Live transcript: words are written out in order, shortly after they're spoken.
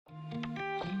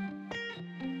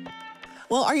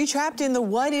Well, are you trapped in the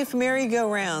what if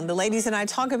merry-go-round? The ladies and I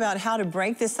talk about how to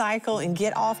break the cycle and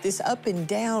get off this up and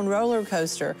down roller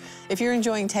coaster. If you're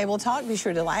enjoying Table Talk, be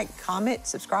sure to like, comment,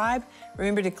 subscribe.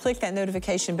 Remember to click that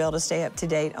notification bell to stay up to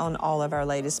date on all of our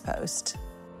latest posts.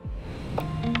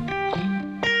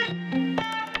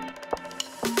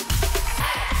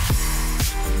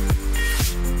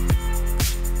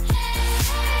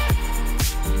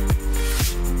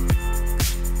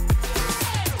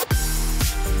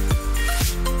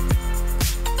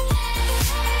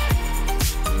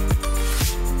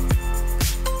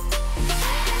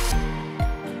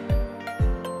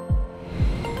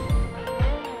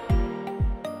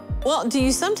 Well, do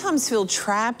you sometimes feel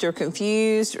trapped or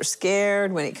confused or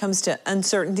scared when it comes to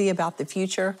uncertainty about the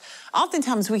future?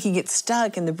 Oftentimes we can get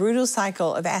stuck in the brutal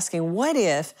cycle of asking, what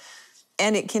if?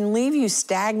 And it can leave you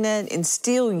stagnant and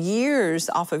steal years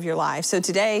off of your life. So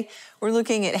today we're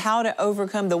looking at how to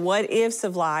overcome the what ifs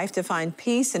of life to find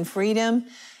peace and freedom.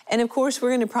 And of course, we're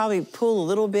going to probably pull a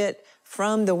little bit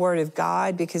from the Word of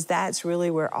God because that's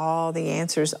really where all the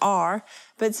answers are.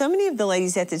 But so many of the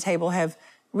ladies at the table have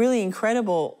really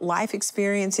incredible life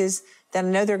experiences that I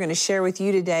know they're going to share with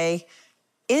you today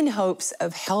in hopes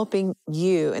of helping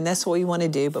you. And that's what we want to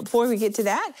do. But before we get to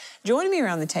that, joining me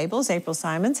around the table is April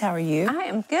Simons. How are you? I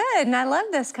am good, and I love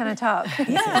this kind of talk.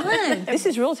 It's fun. This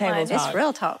is real table talk. It's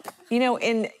real talk. You know,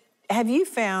 and have you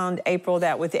found, April,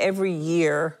 that with every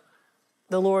year,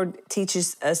 the Lord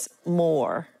teaches us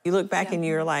more? You look back and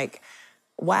you're like,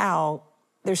 wow,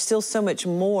 there's still so much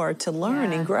more to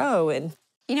learn and grow. And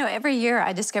you know, every year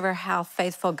I discover how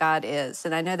faithful God is.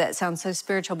 And I know that sounds so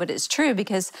spiritual, but it's true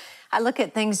because I look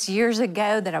at things years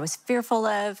ago that I was fearful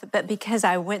of, but because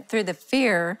I went through the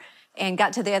fear and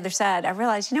got to the other side, I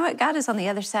realized, you know what? God is on the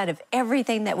other side of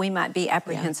everything that we might be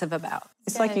apprehensive about.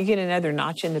 It's like you get another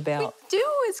notch in the belt. We do,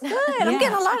 it's good. I'm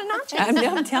getting a lot of notches.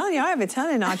 I'm telling you, I have a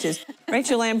ton of notches.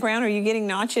 Rachel Lamb Brown, are you getting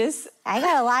notches? I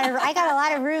got a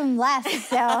lot of room left,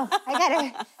 so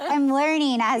I'm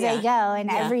learning as I go,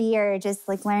 and every year just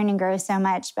like learn and grow so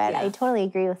much. But I totally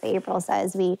agree with what April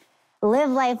says. We live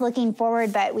life looking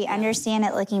forward, but we understand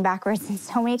it looking backwards. And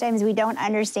so many times we don't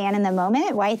understand in the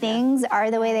moment why things are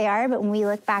the way they are. But when we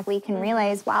look back, we can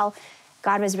realize, wow,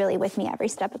 God was really with me every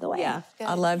step of the way. Yeah,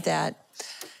 I love that.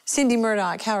 Cindy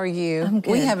Murdoch, how are you? I'm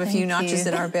good, we have a few notches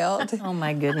in our belt. Oh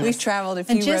my goodness. We've traveled a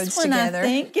few roads together.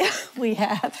 We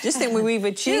have. Just think we've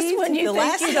achieved just when you the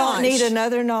think last you don't notch. need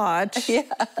another notch,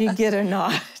 you get a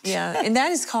notch. Yeah, and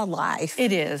that is called life.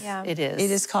 It is, it is.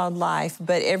 It is called life,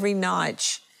 but every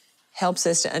notch helps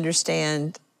us to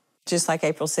understand, just like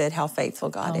April said, how faithful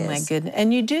God is. Oh my goodness,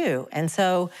 and you do. And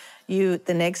so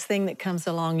the next thing that comes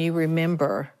along, you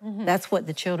remember. That's what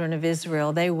the children of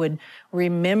Israel, they would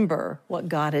remember what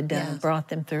God had done, brought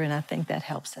them through, and I think that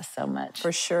helps us so much.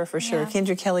 For sure, for sure.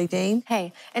 Kendra Kelly Dean.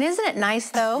 Hey, and isn't it nice,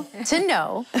 though, to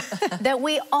know that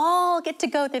we all get to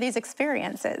go through these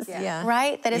experiences,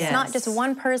 right? That it's not just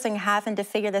one person having to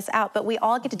figure this out, but we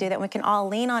all get to do that. We can all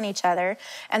lean on each other,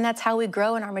 and that's how we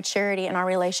grow in our maturity and our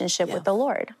relationship with the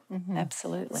Lord.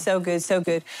 Absolutely. So good, so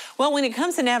good. Well, when it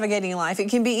comes to navigating life, it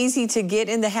can be easy to get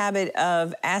in the habit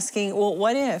of asking, well,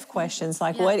 what if questions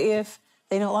like, what if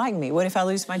they don't like me? What if I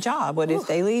lose my job? What if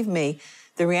they leave me?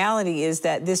 The reality is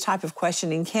that this type of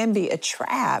questioning can be a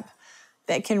trap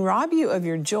that can rob you of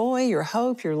your joy, your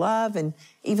hope, your love, and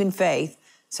even faith.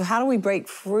 So how do we break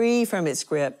free from its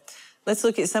grip? Let's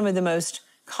look at some of the most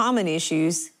common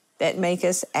issues that make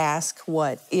us ask,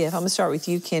 what if? I'm gonna start with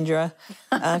you, Kendra,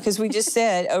 because we just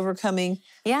said overcoming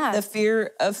the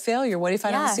fear of failure. What if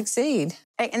I don't succeed?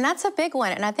 And that's a big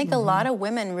one. And I think a lot of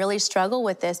women really struggle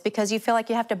with this because you feel like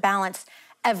you have to balance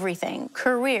everything: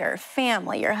 career,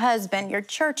 family, your husband, your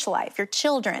church life, your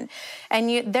children.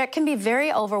 And that can be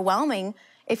very overwhelming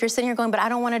if you're sitting here going, but I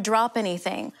don't want to drop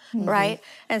anything, right?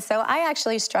 And so I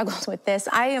actually struggled with this.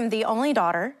 I am the only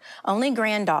daughter, only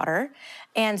granddaughter.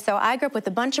 And so I grew up with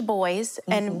a bunch of boys,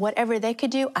 and whatever they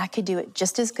could do, I could do it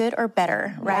just as good or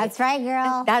better, right? That's right,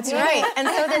 girl. That's right. And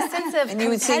so this sense of and you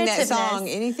would sing that song,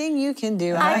 anything you can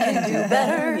do, I can do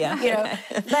better. You know?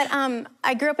 But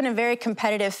I grew up in a very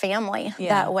competitive family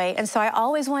that way. And so I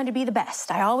always wanted to be the best.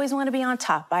 I always wanted to be on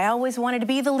top. I always wanted to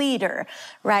be the leader,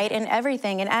 right, in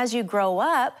everything. And as you grow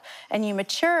up and you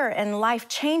mature and life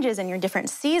changes in your different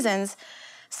seasons,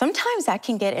 sometimes that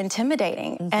can get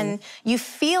intimidating. And you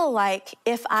feel like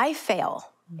if I fail,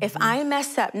 if I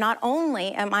mess up, not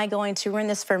only am I going to ruin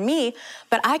this for me,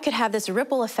 but I could have this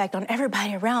ripple effect on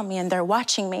everybody around me and they're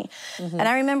watching me. And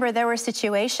I remember there were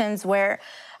situations where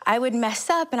I would mess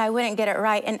up and I wouldn't get it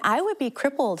right and I would be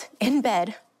crippled in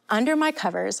bed under my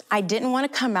covers. I didn't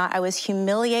want to come out. I was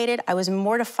humiliated. I was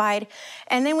mortified.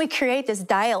 And then we create this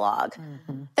dialogue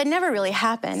that never really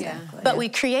happened. But we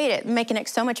create it, making it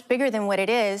so much bigger than what it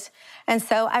is. And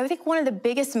so I think one of the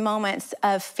biggest moments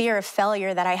of fear of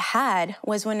failure that I had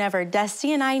was whenever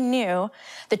Dusty and I knew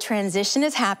the transition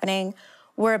is happening.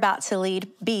 We're about to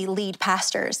be lead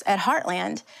pastors at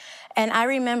Heartland. And I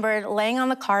remembered laying on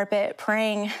the carpet,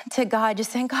 praying to God, just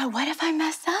saying, God, what if I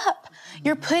mess up?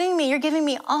 You're giving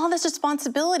me all this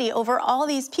responsibility over all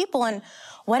these people. And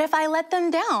what if I let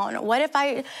them down? What if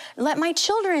I let my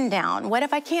children down? What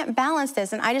if I can't balance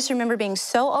this? And I just remember being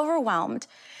so overwhelmed.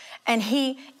 And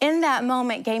he, in that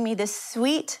moment, gave me this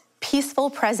sweet, peaceful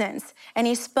presence. And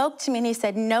he spoke to me and he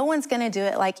said, no one's gonna do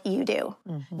it like you do.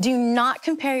 Do not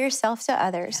compare yourself to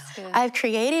others. I've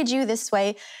created you this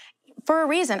way for a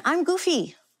reason. I'm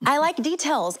goofy. I like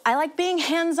details. I like being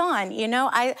hands-on, you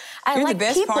know? I You're like the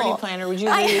best people. party planner. Would you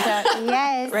agree with that?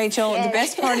 Yes. Rachel, the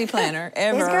best party planner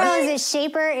ever. This girl is a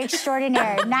shaper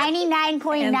extraordinaire,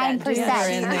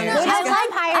 99.9%.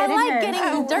 I like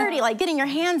getting dirty, like getting your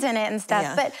hands in it and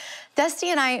stuff. But Dusty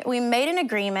and I, we made an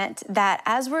agreement that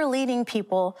as we're leading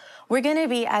people, we're gonna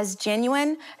be as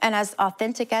genuine and as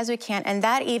authentic as we can. And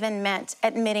that even meant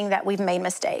admitting that we've made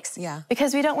mistakes.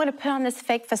 Because we don't want to put on this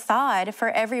fake facade for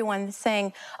everyone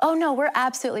saying, oh no, we're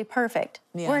absolutely perfect.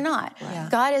 We're not.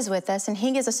 God is with us and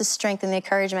he gives us the strength and the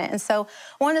encouragement. And so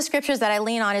one of the scriptures that I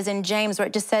lean on is in James, where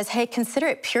it just says, hey, consider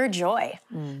it pure joy.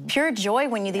 Pure joy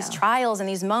when these trials and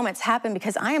these moments happen,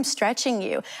 because I am stretching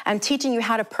you. I'm teaching you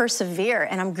how to persevere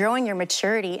and I'm growing your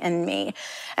maturity in me.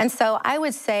 And so I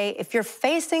would say, if you're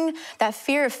facing that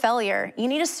fear of failure, you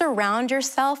need to surround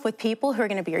yourself with people who are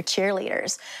gonna be your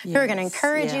cheerleaders, who are gonna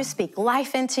encourage you, speak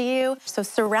life into you. So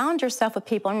surround yourself with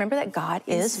people and remember that God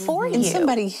is for you. And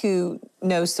somebody who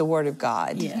knows the word of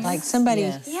God. Like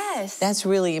somebody, that's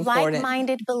really important.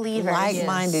 Like-minded believers.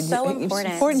 Like-minded. So important.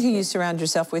 It's important who you surround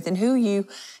yourself with and who you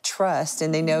trust,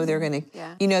 and they know they're gonna,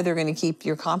 you know, they're gonna keep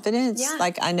your confidence.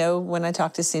 Like I know when I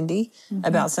talk to Cindy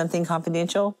about something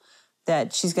confidential,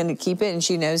 that she's gonna keep it, and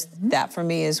she knows that for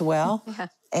me as well.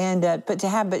 And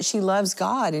but she loves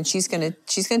God, and she's gonna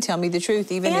tell me the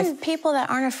truth, even if people that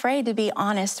aren't afraid to be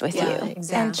honest with you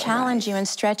and challenge you and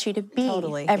stretch you to be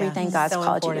everything God's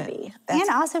called you to be. And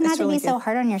also not to be so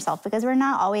hard on yourself, because we're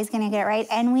not always going to get it right,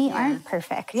 and we aren't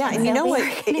perfect. And you know what?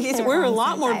 We're a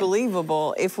lot more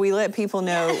believable if we let people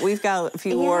know we've got a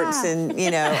few warts and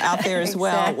out there as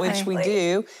well, which we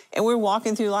do, and we're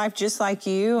walking through life just like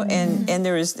you, and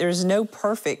there's no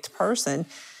perfect person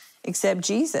except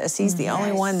Jesus. He's the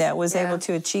only one that was able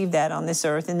to achieve that on this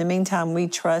earth. In the meantime, we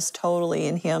trust totally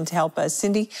in him to help us.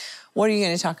 Cindy, what are you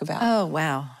going to talk about? Oh,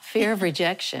 wow. Fear of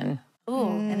rejection.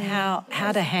 And how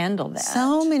to handle that.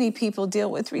 So many people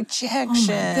deal with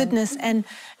rejection. Oh, my goodness. And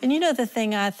you know, the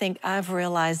thing I think I've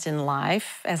realized in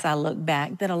life as I look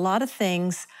back, that a lot of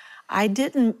things I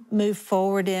didn't move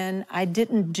forward in. I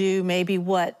didn't do maybe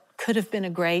what could have been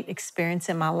a great experience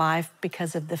in my life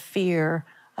because of the fear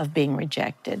of being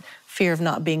rejected, fear of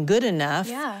not being good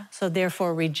enough, so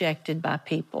therefore rejected by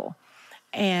people.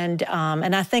 And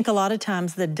I think a lot of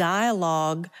times the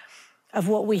dialogue of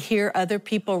what we hear other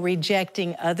people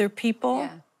rejecting other people,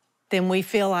 then we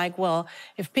feel like, well,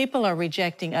 if people are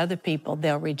rejecting other people,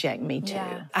 they'll reject me too.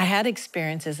 I had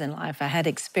experiences in life. I had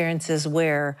experiences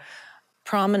where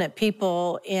prominent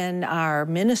people in our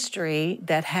ministry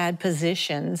that had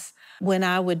positions, when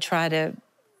I would try to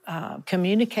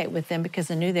communicate with them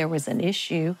because I knew there was an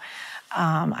issue.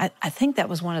 I think that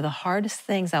was one of the hardest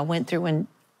things I went through, when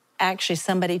actually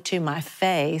somebody to my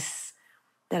face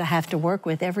that I have to work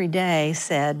with every day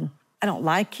said, I don't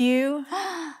like you.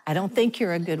 I don't think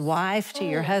you're a good wife to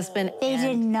your husband. They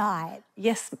did not.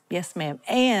 Yes, ma'am.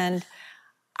 And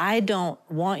I don't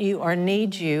want you or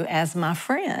need you as my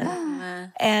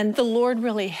friend. And the Lord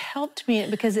really helped me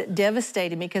because it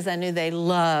devastated me, because I knew they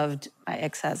loved my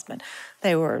ex-husband.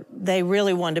 They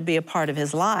really wanted to be a part of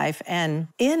his life. And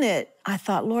in it, I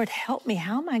thought, Lord, help me.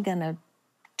 How am I going to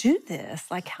do this?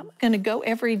 Like, how am I going to go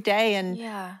every day and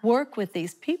work with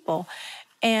these people?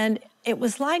 And it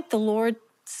was like the Lord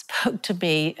spoke to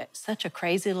me, such a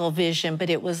crazy little vision, but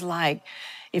it was like,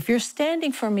 if you're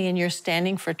standing for me and you're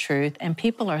standing for truth and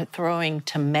people are throwing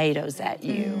tomatoes at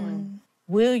you,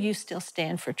 will you still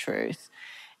stand for truth?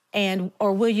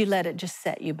 Or will you let it just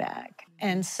set you back?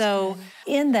 And so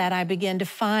in that, I began to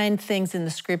find things in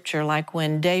the scripture, like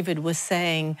when David was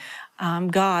saying,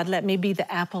 God, let me be the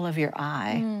apple of your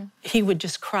eye. He would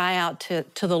just cry out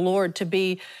to the Lord to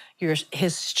be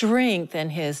his strength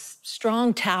and his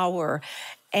strong tower.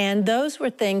 And those were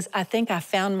things I think I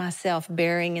found myself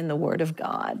bearing in the Word of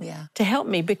God to help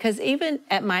me, because even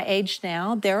at my age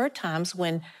now, there are times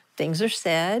when things are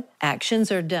said,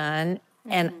 actions are done,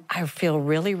 and I feel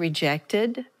really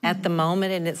rejected at the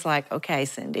moment. And it's like, okay,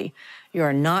 Cindy, you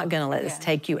are not going to let this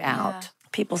take you out.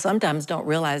 People sometimes don't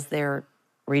realize they're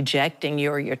rejecting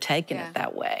you or you're taking it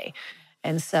that way.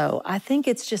 And so I think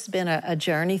it's just been a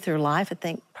journey through life. I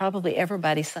think probably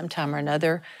everybody sometime or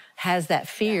another has that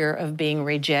fear of being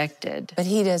rejected. But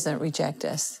he doesn't reject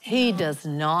us. He does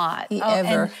not. He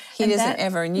doesn't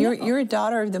ever. And you're a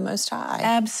daughter of the Most High.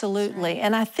 Absolutely.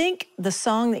 And I think the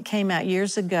song that came out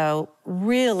years ago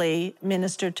really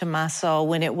ministered to my soul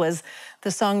when it was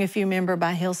the song, if you remember,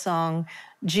 by Hillsong,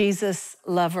 Jesus,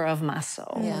 Lover of My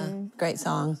Soul. Yeah, great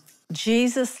song.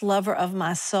 Jesus, lover of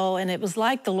my soul. And it was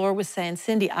like the Lord was saying,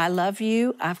 Cindy, I love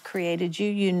you. I've created you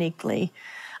uniquely.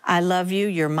 I love you,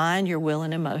 your mind, your will,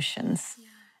 and emotions.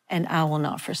 And I will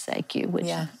not forsake you, which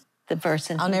the verse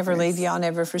in I'll never leave you, I'll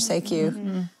never forsake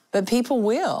you. But people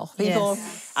will. People.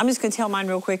 I'm just going to tell mine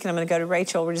real quick, and I'm going to go to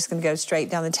Rachel. We're just going to go straight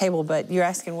down the table. But you're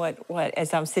asking what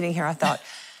as I'm sitting here, I thought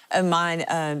of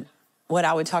mine, what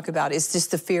I would talk about is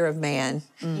just the fear of man.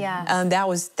 That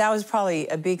was probably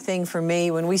a big thing for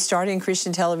me when we started in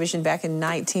Christian television back in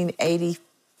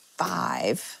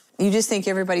 1985. You just think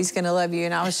everybody's going to love you,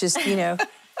 and I was just,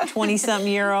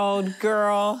 20-something-year-old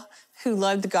girl who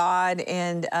loved God,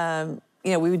 and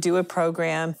we would do a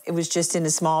program. It was just in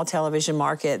a small television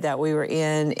market that we were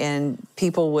in, and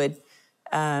people would,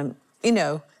 they'd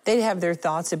have their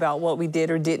thoughts about what we did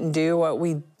or didn't do, what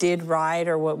we did right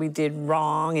or what we did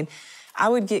wrong, and I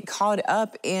would get caught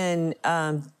up in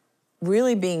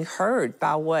really being hurt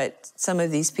by what some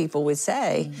of these people would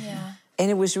say.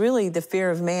 And it was really the fear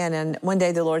of man. And one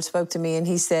day the Lord spoke to me and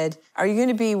he said, are you going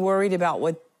to be worried about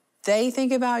what they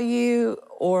think about you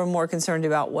or more concerned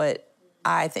about what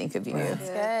I think of you? That's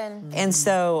good. And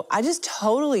so I just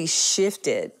totally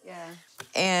shifted.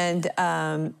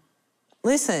 And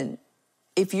listen,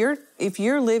 if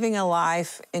you're living a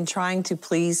life and trying to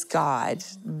please God,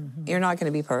 you're not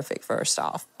going to be perfect, first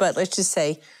off. But let's just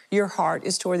say your heart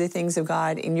is toward the things of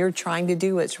God and you're trying to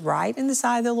do what's right in the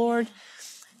sight of the Lord,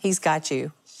 He's got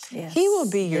you. He will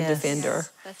be your defender.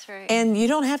 That's right. And you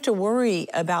don't have to worry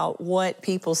about what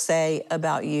people say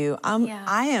about you.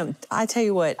 I tell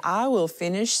you what, I will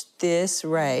finish this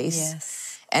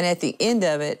race. And at the end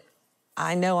of it,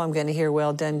 I know I'm going to hear,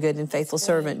 well done, good and faithful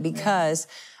servant, because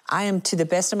I am, to the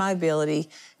best of my ability,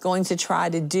 going to try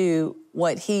to do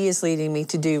what He is leading me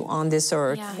to do on this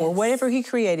earth, or whatever He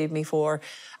created me for.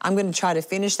 I'm going to try to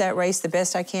finish that race the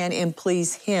best I can and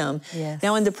please Him.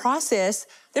 Now, in the process,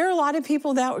 there are a lot of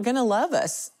people that are going to love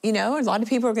us. A lot of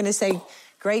people are going to say,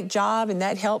 great job, and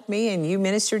that helped me, and you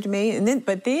ministered to me.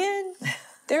 But then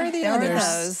there are the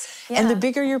others. And the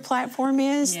bigger your platform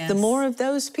is, the more of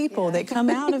those people that come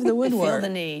out of the woodwork. Feel the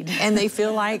need. And they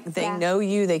feel like they know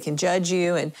you, they can judge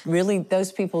you, and really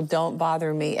those people don't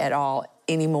bother me at all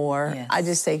anymore. I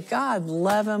just say, God,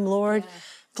 love them, Lord.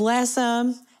 Bless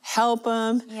them, help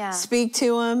them, speak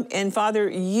to them. And Father,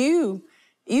 you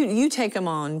take them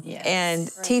on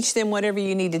and teach them whatever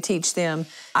you need to teach them.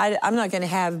 I'm not going to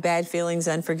have bad feelings,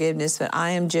 unforgiveness, but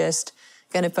I am just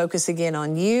going to focus again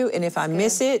on you. And if I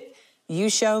miss it, you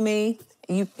show me.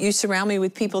 You surround me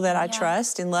with people that I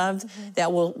trust and love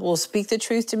that will speak the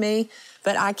truth to me.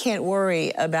 But I can't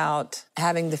worry about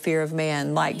having the fear of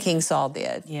man like King Saul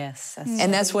did.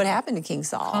 And that's what happened to King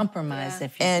Saul. Compromise,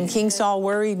 if you And King Saul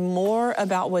worried more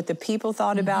about what the people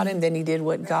thought about him than he did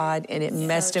what God, and it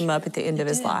messed him up at the end of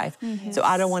his life. So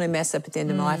I don't want to mess up at the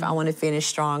end of my life. I want to finish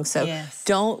strong. So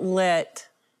don't let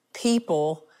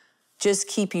people just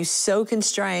keep you so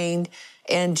constrained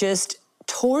and just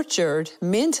tortured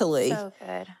mentally. So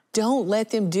good. Don't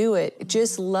let them do it.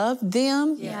 Just love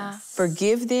them,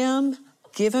 forgive them,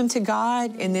 give them to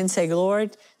God, and then say,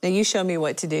 Lord, now you show me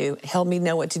what to do. Help me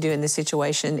know what to do in this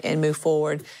situation and move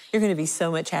forward. You're going to be so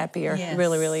much happier. You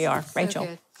really, really are. Rachel.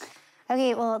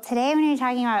 Okay, well, today I'm going to be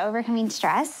talking about overcoming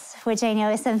stress, which I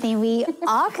know is something we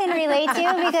all can relate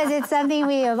to because it's something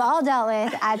we have all dealt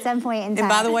with at some point in time. And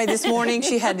by the way, this morning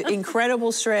she had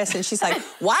incredible stress, and she's like,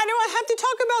 why do I have to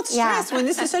talk about stress when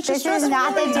this is such a stressful morning? This is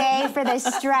not the day for the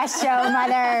stress show,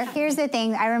 Mother. Here's the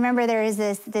thing. I remember there was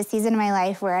this season of my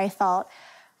life where I felt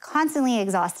constantly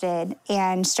exhausted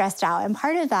and stressed out. And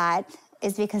part of that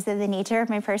is because of the nature of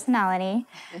my personality.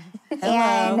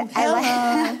 And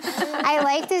I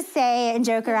like to say and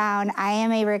joke around, I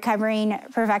am a recovering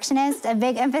perfectionist, a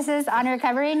big emphasis on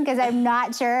recovering because I'm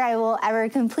not sure I will ever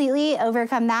completely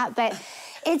overcome that. But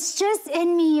It's just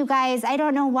in me, you guys. I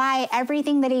don't know why.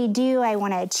 Everything that I do, I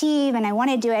want to achieve, and I want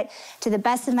to do it to the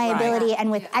best of my ability and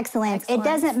with excellence. It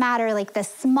doesn't matter, like the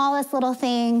smallest little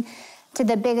thing to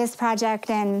the biggest project.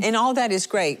 And all that is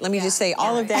great. Let me just say,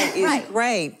 all of that is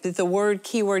great. That the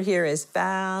key word here is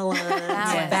balance.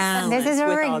 Balance. This is where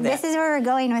we're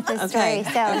going with this story.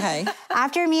 So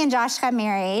after me and Josh got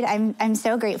married, I'm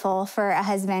so grateful for a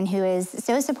husband who is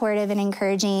so supportive and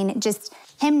encouraging. Just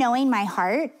him knowing my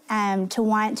heart to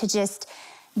want to just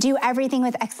do everything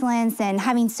with excellence and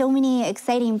having so many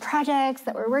exciting projects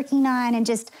that we're working on and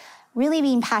just really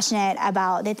being passionate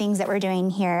about the things that we're doing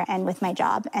here and with my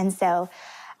job. And so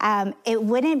it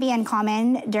wouldn't be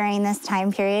uncommon during this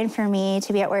time period for me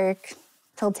to be at work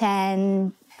till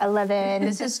 10, 11.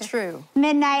 This is true.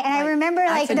 Midnight. And I remember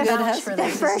like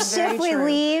the first shift would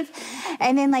leave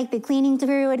and then like the cleaning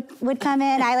crew would come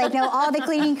in. I like know all the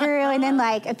cleaning crew. And then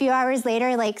like a few hours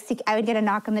later, like I would get a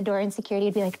knock on the door and security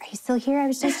would be like, "Are you still here? I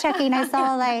was just checking. I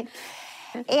saw a light."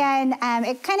 And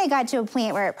it kind of got to a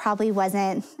point where it probably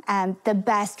wasn't the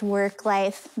best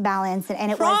work-life balance,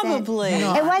 and it wasn't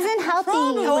healthy.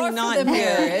 Probably not good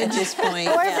at this point.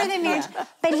 Or for the marriage.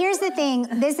 But here's the thing: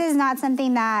 this is not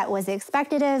something that was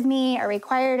expected of me or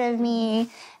required of me.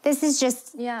 This is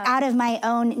just out of my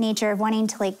own nature of wanting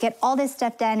to like get all this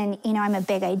stuff done. And you know, I'm a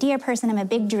big idea person. I'm a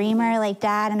big dreamer, like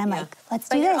Dad. And I'm like, let's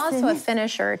do this. But you're also a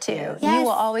finisher too. Yes. You will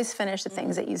always finish the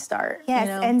things that you start. Yes,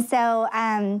 you know? And so.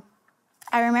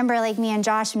 I remember like me and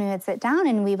Josh, when we would sit down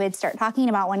and we would start talking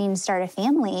about wanting to start a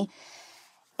family,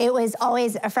 it was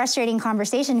always a frustrating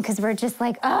conversation because we're just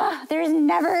like, there's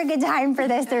never a good time for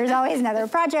this. There's always another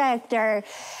project or,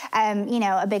 you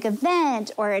know, a big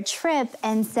event or a trip.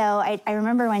 And so I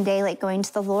remember one day like going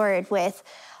to the Lord with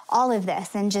all of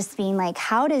this and just being like,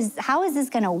 how is this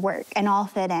going to work and all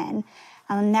fit in?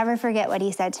 I'll never forget what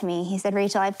he said to me. He said,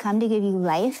 "Rachel, I've come to give you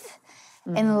life.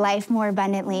 And life more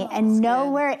abundantly." And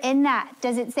nowhere in that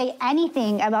does it say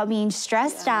anything about being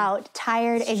stressed out,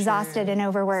 tired, exhausted, and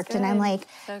overworked. And I'm like,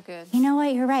 you know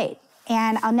what, you're right.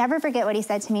 And I'll never forget what he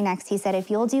said to me next. He said, "If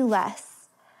you'll do less,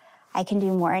 I can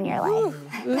do more in your life."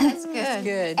 That's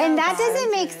good. And that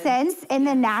doesn't make sense in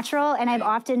the natural. And I've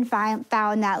often found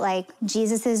that like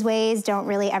Jesus's ways don't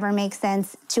really ever make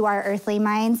sense to our earthly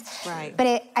minds. Right.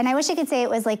 But and I wish I could say it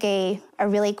was like a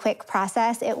really quick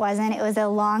process. It wasn't. It was a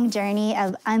long journey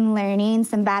of unlearning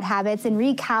some bad habits and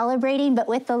recalibrating. But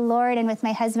with the Lord and with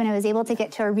my husband, I was able to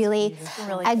get to a really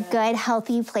good,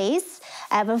 healthy place.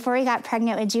 Before we got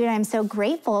pregnant with Judah, I'm so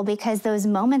grateful because those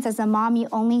moments as a mom, you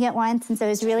only get once. And so I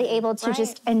was really able to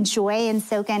just enjoy and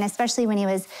soak in, especially when he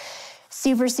was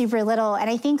super, super little.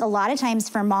 And I think a lot of times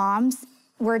for moms,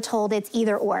 we're told it's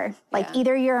either or. Like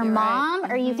either you're a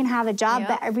mom or you can have a job.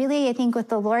 But really, I think with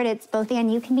the Lord, it's both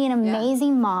and. You can be an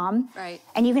amazing mom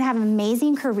and you can have an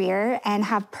amazing career and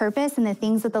have purpose in the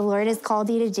things that the Lord has called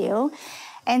you to do.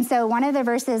 And so one of the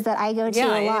verses that I go to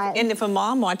a lot. And if a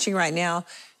mom watching right now,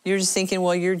 you're just thinking,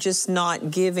 well, you're just not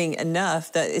giving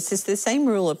enough. It's just the same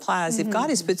rule applies. If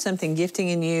God has put something gifting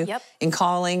in you and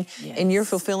calling and you're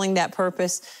fulfilling that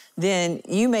purpose, then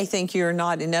you may think you're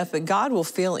not enough, but God will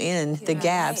fill in the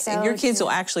gaps and your kids will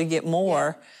actually get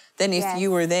more than if you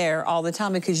were there all the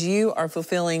time because you are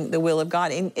fulfilling the will of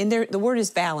God. And the word is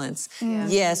balance.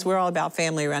 Yes, we're all about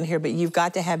family around here, but you've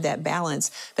got to have that balance.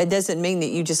 That doesn't mean that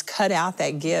you just cut out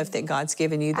that gift that God's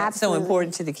given you. That's so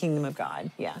important to the kingdom of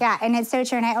God. Yeah, and it's so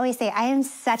true. And I always say, I am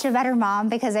such a better mom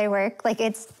because I work. Like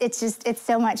it's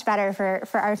so much better for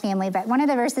our family. But one of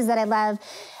the verses that I love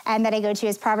and that I go to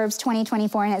is Proverbs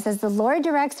 20:24, and it says, "The Lord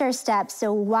directs our steps,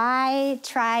 so why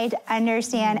try to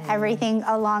understand everything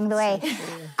along the way?"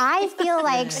 I feel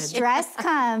like stress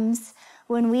comes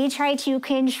when we try to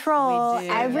control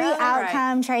every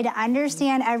outcome, try to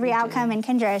understand every outcome. And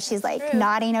Kendra, she's like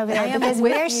nodding over there because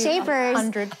we're shapers.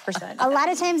 100%. A lot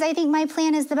of times I think my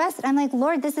plan is the best. I'm like,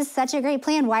 Lord, this is such a great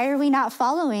plan. Why are we not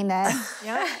following this?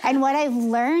 And what I've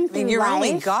learned through life. You're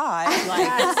only God.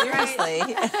 Like, seriously.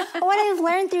 What I've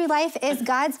learned through life is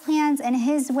God's plans and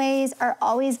his ways are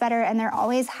always better and they're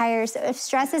always higher. So if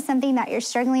stress is something that you're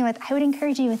struggling with, I would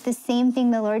encourage you with the same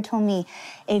thing the Lord told me.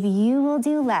 If you will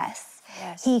do less,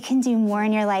 he can do more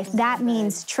in your life. That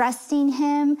means trusting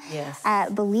him,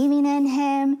 believing in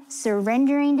him,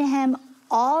 surrendering to him,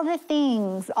 all the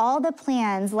things, all the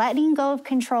plans, letting go of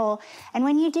control. And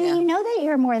when you do, you know that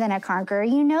you're more than a conqueror.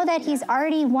 You know that he's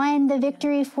already won the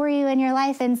victory for you in your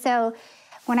life. And so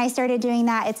when I started doing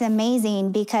that, it's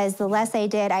amazing because the less I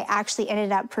did, I actually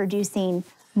ended up producing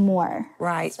more.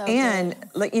 Right. So and,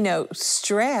 you know,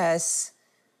 stress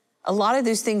a lot of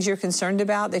those things you're concerned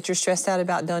about, that you're stressed out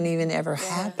about, don't even ever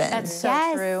happen. That's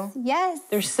so true. Yes.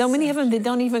 There's so many of them that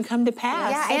don't even come to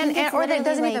pass. Yeah, or that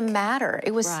doesn't even matter.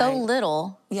 It was so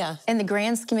little. Yeah. In the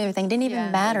grand scheme of everything, didn't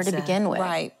even matter to begin with.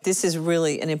 Right. This is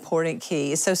really an important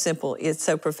key. It's so simple. It's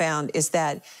so profound. Is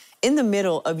that in the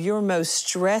middle of your most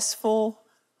stressful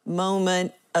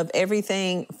moment of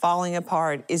everything falling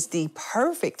apart is the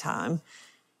perfect time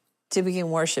to begin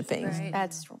worshiping. Right.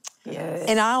 That's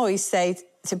And I always say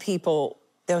to people,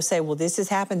 they'll say, well, this has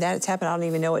happened, that has happened, I don't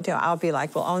even know what to do. I'll be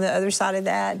like, well, on the other side of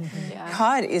that,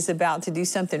 God is about to do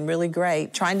something really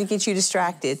great, trying to get you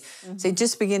distracted. So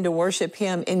just begin to worship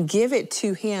him and give it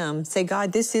to him. Say,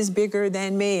 God, this is bigger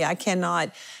than me.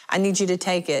 I need you to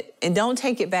take it. And don't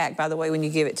take it back, by the way, when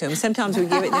you give it to him. Sometimes we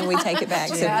give it, then we take it back.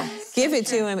 So give it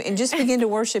to him and just begin to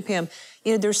worship him.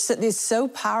 You know, it's so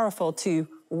powerful to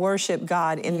worship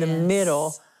God in the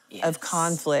middle of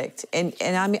conflict. And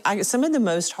I mean, some of the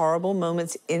most horrible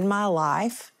moments in my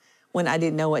life when I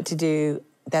didn't know what to do,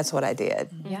 that's what I did.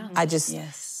 Yeah. I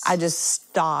just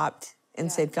stopped and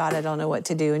said, God, I don't know what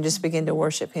to do, and just begin to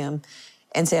worship him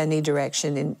and say, I need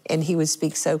direction. And he would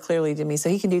speak so clearly to me. So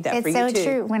he can do that for you too. It's so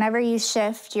true. Whenever you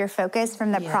shift your focus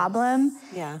from the problem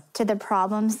to the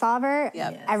problem solver,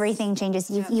 everything changes.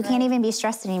 You can't even be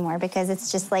stressed anymore because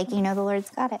it's just like, you know, the Lord's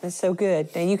got it. It's so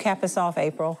good. Now you cap us off,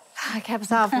 April. I cap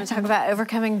us off. I'm going to talk about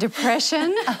overcoming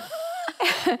depression,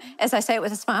 as I say it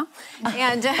with a smile.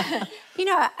 And, you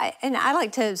know, I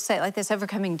like to say it like this,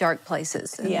 overcoming dark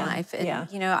places in life.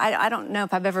 And, you know, I don't know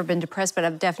if I've ever been depressed, but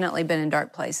I've definitely been in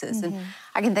dark places. And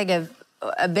I can think of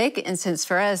a big instance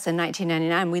for us in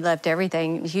 1999. We left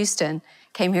everything in Houston,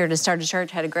 came here to start a church,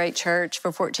 had a great church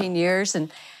for 14 years.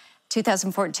 And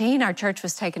 2014, our church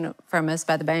was taken from us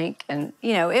by the bank. And,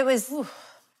 you know, it was...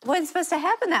 wasn't supposed to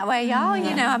happen that way, y'all.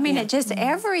 You know, I mean, it just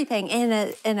everything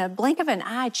in a blink of an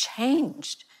eye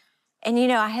changed. And you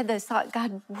know, I had this thought,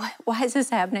 God, why is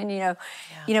this happening? You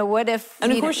know, what if?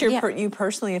 And of course, you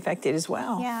personally affected as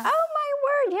well. Yeah. Oh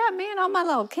my word, yeah, man, all my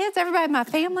little kids, everybody in my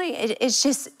family.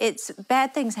 It's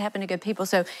bad things happen to good people.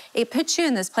 So it puts you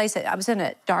in this place that I was in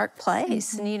a dark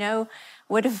place, and you know,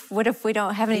 what if we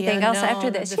don't have anything else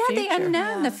after this? The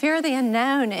unknown, the fear of the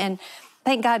unknown, and.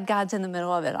 Thank God God's in the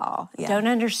middle of it all. Don't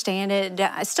understand it.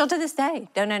 Still to this day,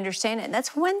 don't understand it. And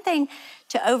that's one thing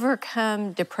to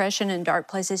overcome depression and dark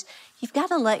places. You've got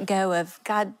to let go of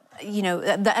God, you know,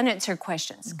 the unanswered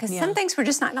questions. Because some things we're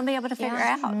just not going to be able to figure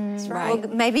out. We'll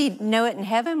maybe know it in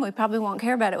heaven. We probably won't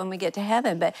care about it when we get to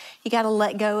heaven. But you got to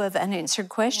let go of unanswered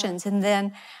questions. And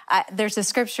then there's a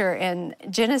scripture in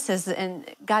Genesis, and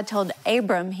God told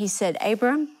Abram, he said,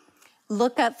 Abram,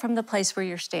 look up from the place where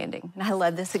you're standing. And I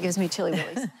love this, it gives me chilly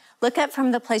willies. Look up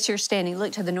from the place you're standing.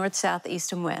 Look to the north, south,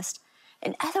 east, and west.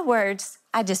 In other words,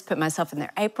 I just put myself in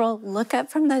there. April, look up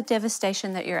from the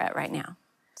devastation that you're at right now.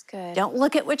 That's good. Don't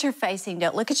look at what you're facing.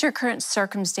 Don't look at your current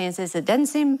circumstances.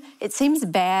 It seems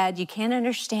bad. You can't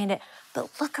understand it. But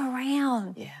look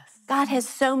around. Yes. God has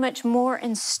so much more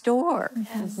in store.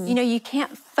 Yes. You know, you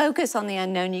can't focus on the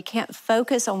unknown. You can't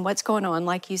focus on what's going on,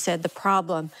 like you said, the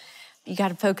problem. You got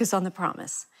to focus on the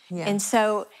promise. And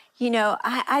so, you know,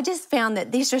 I just found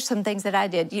that these are some things that I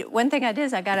did. One thing I did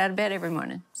is I got out of bed every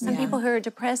morning. Some people who are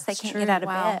depressed, they can't get out of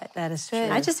bed. That is true.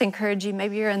 I just encourage you,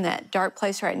 maybe you're in that dark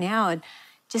place right now, and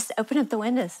just open up the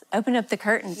windows, open up the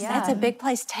curtains. That's a big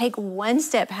place. Take one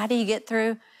step. How do you get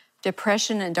through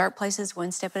depression and dark places?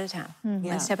 One step at a time.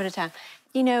 One step at a time.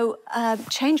 You know,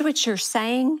 change what you're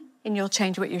saying, and you'll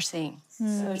change what you're seeing.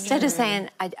 Instead of saying,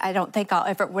 I don't think I'll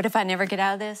ever, what if I never get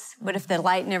out of this? What if the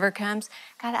light never comes?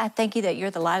 God, I thank you that you're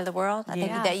the light of the world. I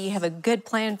thank you that you have a good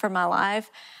plan for my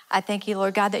life. I thank you,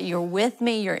 Lord God, that you're with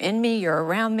me, you're in me, you're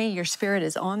around me, your spirit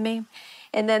is on me.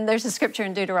 And then there's a scripture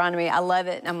in Deuteronomy, I love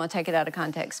it, and I'm gonna take it out of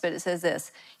context, but it says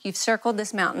this, you've circled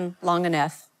this mountain long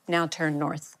enough, now turn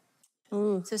north.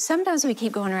 Ooh. So sometimes we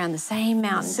keep going around the same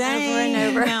mountain over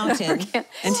and over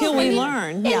until we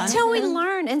learn. Until we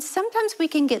learn. And sometimes we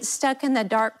can get stuck in the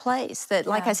dark place that,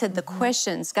 like I said, the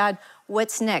questions, God,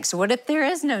 what's next? What if there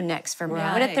is no next for me?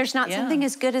 What if there's not something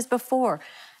as good as before?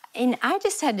 And I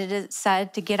just had to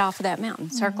decide to get off of that mountain,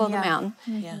 circle the mountain,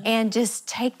 and just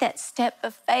take that step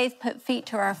of faith, put feet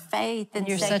to our faith, and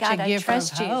you're say, such God, a I giver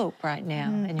trust of you. hope right now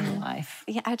in your life.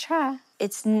 Yeah, I try.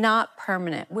 It's not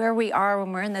permanent. Where we are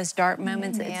when we're in those dark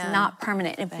moments, it's not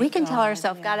permanent. If we can tell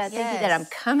ourselves, God, I thank you that I'm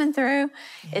coming through.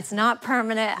 It's not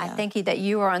permanent. I thank you that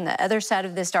you are on the other side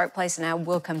of this dark place and I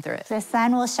will come through it. The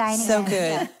sun will shine again. So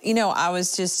good. You know, I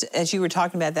was just, as you were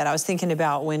talking about that, I was thinking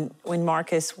about when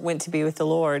Marcus went to be with the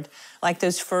Lord, like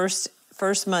those first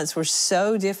months were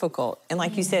so difficult. And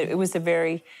like you said, it was a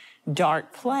very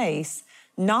dark place,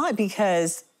 not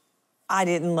because I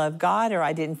didn't love God, or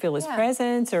I didn't feel his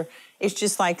presence, or it's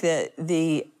just like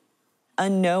the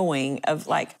unknowing of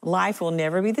like, life will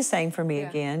never be the same for me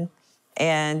again.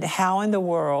 And how in the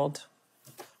world,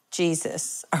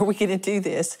 Jesus, are we going to do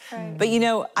this? Right. But you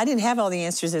know, I didn't have all the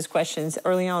answers to those questions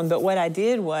early on, but what I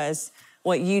did was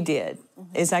what you did,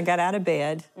 is I got out of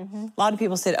bed. A lot of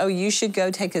people said, oh, you should go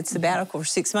take a sabbatical for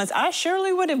 6 months. I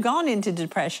surely would have gone into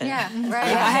depression if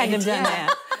I hadn't have done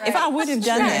that. Right. If I would have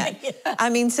done that.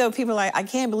 I mean, so people are like, I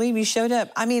can't believe you showed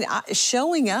up. I mean,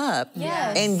 showing up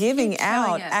and giving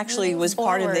out actually was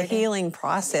part of the healing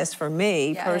process for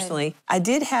me personally. I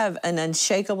did have an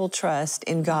unshakable trust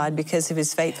in God because of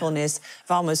his faithfulness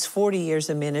of almost 40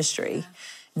 years of ministry,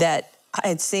 that I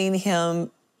had seen him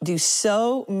do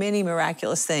so many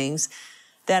miraculous things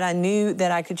that I knew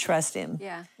that I could trust him.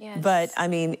 But I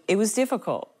mean, it was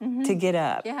difficult to get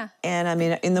up. And I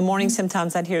mean, in the morning,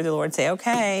 sometimes I'd hear the Lord say,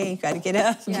 okay, you got to get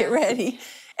up, get ready.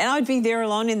 And I would be there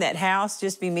alone in that house,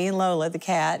 just be me and Lola, the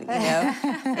cat, you know.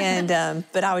 And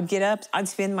but I would get up, I'd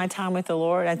spend my time with the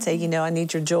Lord. I'd say, you know, I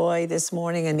need your joy this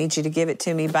morning. I need you to give it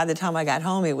to me. By the time I got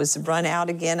home, it was run out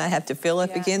again. I have to fill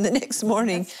up again the next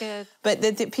morning. That's good.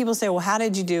 But people say, well, how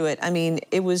did you do it? I mean,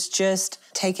 it was just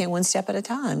taking one step at a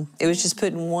time. It was just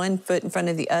putting one foot in front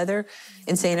of the other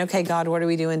and saying, okay, God, what are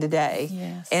we doing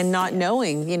today? And not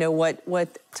knowing, you know,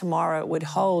 what tomorrow would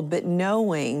hold, but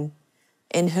knowing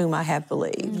in whom I have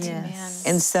believed.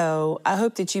 And so I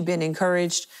hope that you've been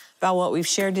encouraged by what we've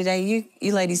shared today.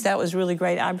 You ladies, that was really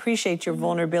great. I appreciate your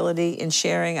vulnerability in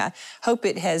sharing. I hope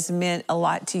it has meant a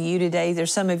lot to you today.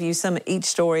 There's some of you, each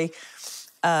story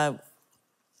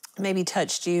maybe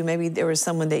touched you. Maybe there was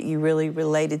someone that you really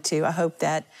related to. I hope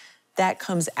that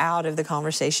comes out of the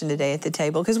conversation today at the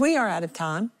table, because we are out of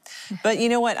time. But you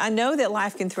know what? I know that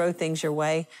life can throw things your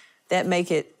way that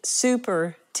make it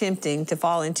super tempting to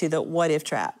fall into the what if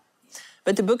trap.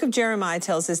 But the book of Jeremiah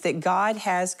tells us that God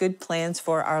has good plans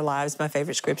for our lives. My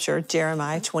favorite scripture,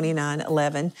 Jeremiah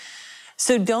 29:11.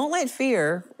 So don't let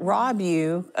fear rob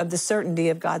you of the certainty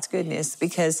of God's goodness,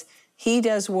 because he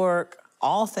does work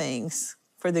all things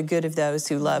for the good of those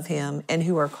who love him and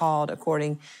who are called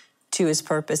according to his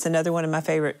purpose. Another one of my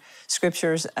favorite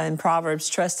scriptures in Proverbs,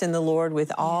 trust in the Lord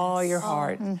with all your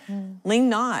heart. Lean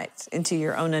not into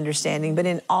your own understanding, but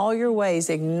in all your ways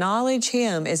acknowledge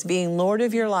him as being Lord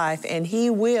of your life, and he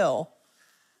will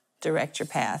direct your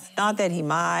path. Not that he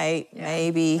might,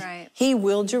 maybe. He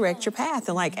will direct your path.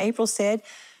 And like April said,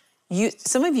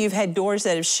 some of you have had doors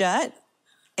that have shut,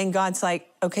 and God's like,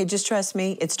 okay, just trust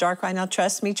me. It's dark right now.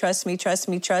 Trust me, trust me, trust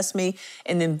me, trust me.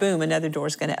 And then boom, another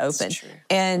door's going to open.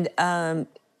 And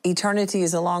eternity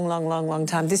is a long, long, long, long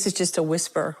time. This is just a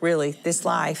whisper, really, this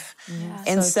life.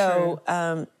 And so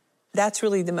that's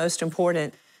really the most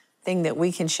important thing that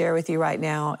we can share with you right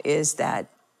now, is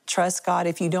that trust God.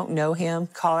 If you don't know him,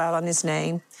 call out on his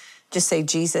name. Just say,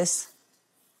 Jesus,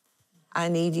 I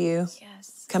need you.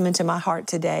 Come into my heart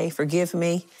today. Forgive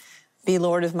me. Be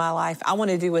Lord of my life. I want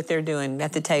to do what they're doing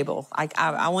at the table.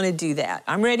 I want to do that.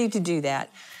 I'm ready to do that.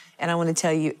 And I want to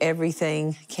tell you,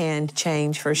 everything can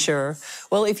change for sure.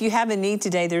 Well, if you have a need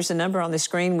today, there's a number on the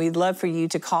screen. We'd love for you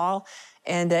to call.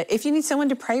 And if you need someone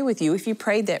to pray with you, if you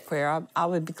prayed that prayer, I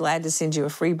would be glad to send you a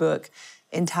free book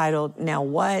entitled, Now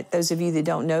What? Those of you that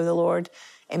don't know the Lord,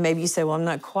 and maybe you say, well, I'm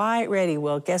not quite ready.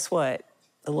 Well, guess what?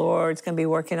 The Lord's going to be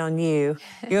working on you.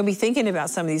 You're going to be thinking about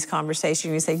some of these conversations.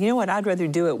 You're going to say, you know what? I'd rather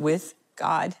do it with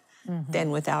God than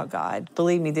without God.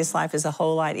 Believe me, this life is a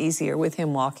whole lot easier with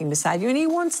him walking beside you. And he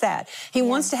wants that. He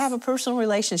wants to have a personal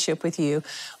relationship with you.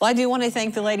 Well, I do want to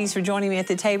thank the ladies for joining me at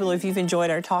the table. If you've enjoyed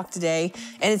our talk today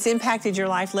and it's impacted your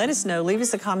life, let us know. Leave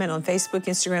us a comment on Facebook,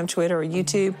 Instagram, Twitter, or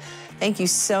YouTube. Thank you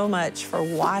so much for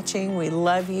watching. We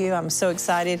love you. I'm so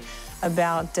excited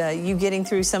about you getting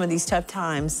through some of these tough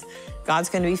times. God's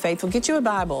going to be faithful. Get you a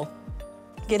Bible.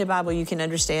 Get a Bible you can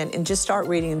understand, and just start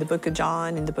reading in the book of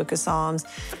John and the book of Psalms,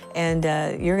 and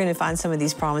you're going to find some of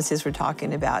these promises we're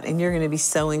talking about, and you're going to be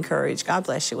so encouraged. God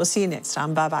bless you. We'll see you next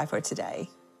time. Bye-bye for today.